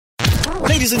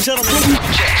Ladies and gentlemen,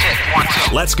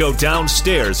 let's go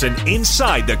downstairs and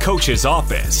inside the coach's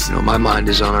office. My mind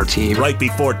is on our team. Right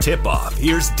before tip-off,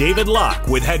 here's David Locke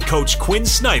with head coach Quinn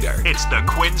Snyder. It's the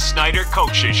Quinn Snyder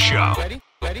Coaches Show.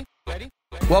 Ready?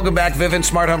 Welcome back, Vivint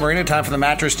Smart Home Arena. Time for the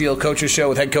Mattress Deal Coaches Show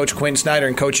with head coach Quinn Snyder.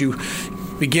 And coach, you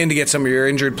begin to get some of your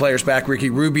injured players back. Ricky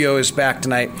Rubio is back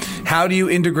tonight. How do you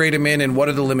integrate him in, and what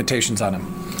are the limitations on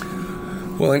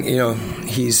him? Well,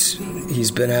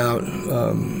 he's been out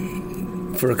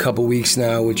for a couple weeks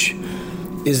now, which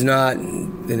is not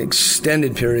an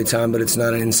extended period of time, but it's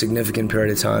not an insignificant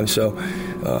period of time. So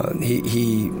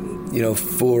he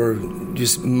for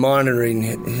just monitoring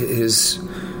his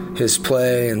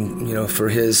play and for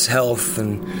his health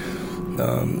and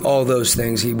all those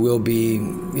things, he will be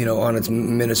on its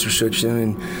minutes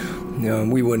restriction,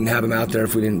 and we wouldn't have him out there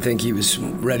if we didn't think he was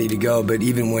ready to go. But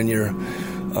even when you're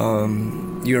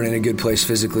in a good place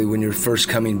physically when you're first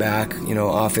coming back,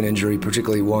 off an injury,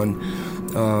 particularly one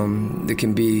that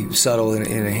can be subtle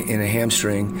in a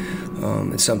hamstring.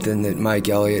 It's something that Mike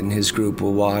Elliott and his group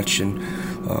will watch, and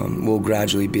we'll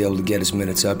gradually be able to get his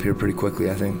minutes up here pretty quickly,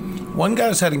 I think. One guy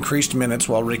who's had increased minutes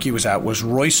while Ricky was out was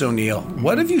Royce O'Neal.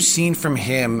 What have you seen from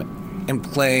him in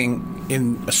playing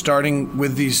starting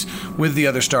with the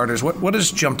other starters? What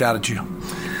has jumped out at you?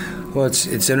 Well,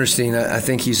 it's interesting. I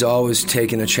think he's always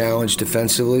taken a challenge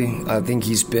defensively. I think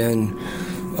he's been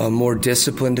more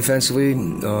disciplined defensively,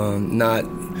 not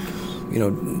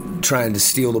trying to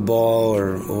steal the ball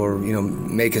or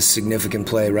make a significant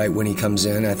play right when he comes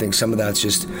in. I think some of that's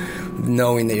just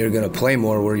knowing that you're going to play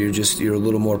more, where you're a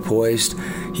little more poised.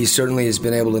 He certainly has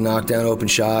been able to knock down open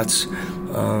shots,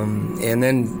 and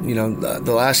then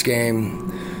the last game,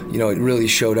 it really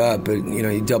showed up. But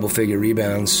he double-figure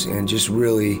rebounds and just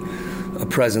really a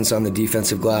presence on the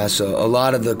defensive glass. So a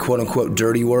lot of the quote-unquote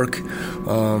dirty work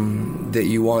that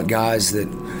you want guys that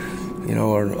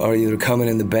are either coming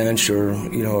in the bench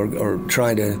or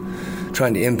trying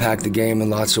to impact the game in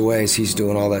lots of ways. He's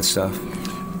doing all that stuff.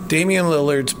 Damian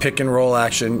Lillard's pick and roll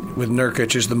action with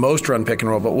Nurkic is the most run pick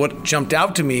and roll, but what jumped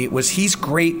out to me was he's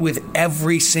great with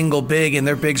every single big, and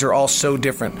their bigs are all so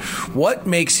different. What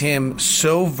makes him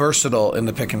so versatile in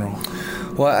the pick and roll?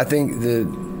 Well, I think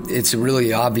it's a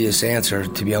really obvious answer,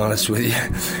 to be honest with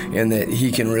you, in that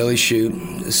he can really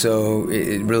shoot. So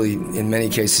it really, in many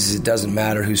cases, it doesn't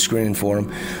matter who's screening for him.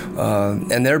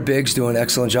 And their bigs do an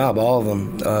excellent job, all of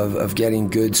them, of getting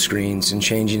good screens and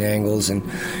changing angles and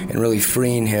really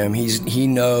freeing him. He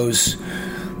knows,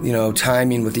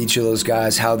 timing with each of those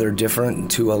guys, how they're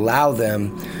different to allow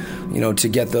them, to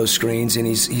get those screens. And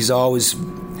he's always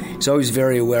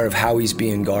very aware of how he's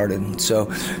being guarded.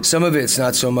 So some of it's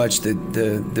not so much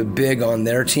the big on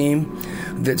their team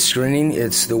that's screening,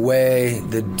 it's the way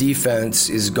the defense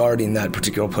is guarding that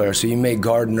particular player. So you may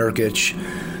guard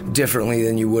Nurkic differently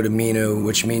than you would Aminu,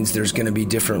 which means there's going to be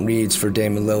different reads for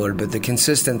Damian Lillard. But the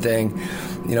consistent thing,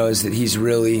 is that he's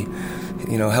really,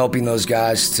 helping those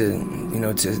guys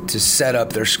to set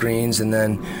up their screens, and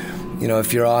then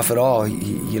if you're off at all,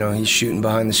 he's shooting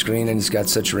behind the screen, and he's got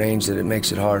such range that it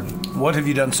makes it hard. What have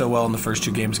you done so well in the first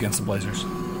two games against the Blazers?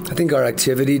 I think our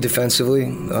activity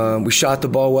defensively, we shot the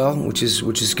ball well, which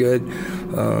is good.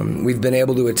 We've been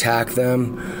able to attack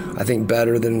them, I think,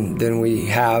 better than we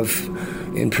have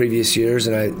in previous years,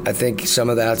 and I think some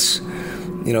of that's,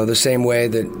 the same way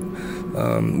that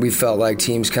we felt like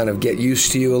teams kind of get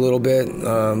used to you a little bit,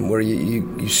 where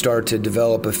you start to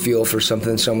develop a feel for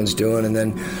something someone's doing, and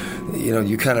then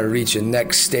you kind of reach a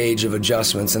next stage of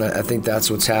adjustments, and I think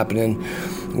that's what's happening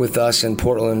with us in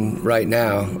Portland right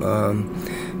now.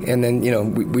 And then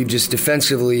we've just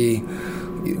defensively,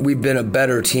 we've been a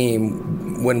better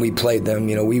team when we played them.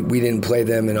 We didn't play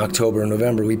them in October and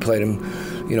November. We played them,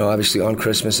 obviously on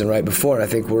Christmas and right before. I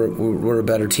think we're a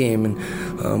better team,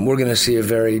 and we're going to see a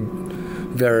very,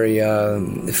 very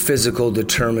physical,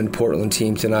 determined Portland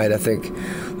team tonight. I think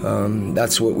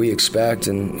that's what we expect,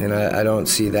 and I don't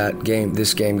see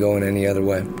this game going any other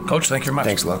way. Coach, thank you very much.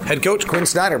 Thanks, Luke. Head coach Quinn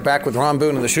Snyder back with Ron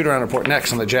Boone and the Shoot Around Report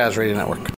next on the Jazz Radio Network.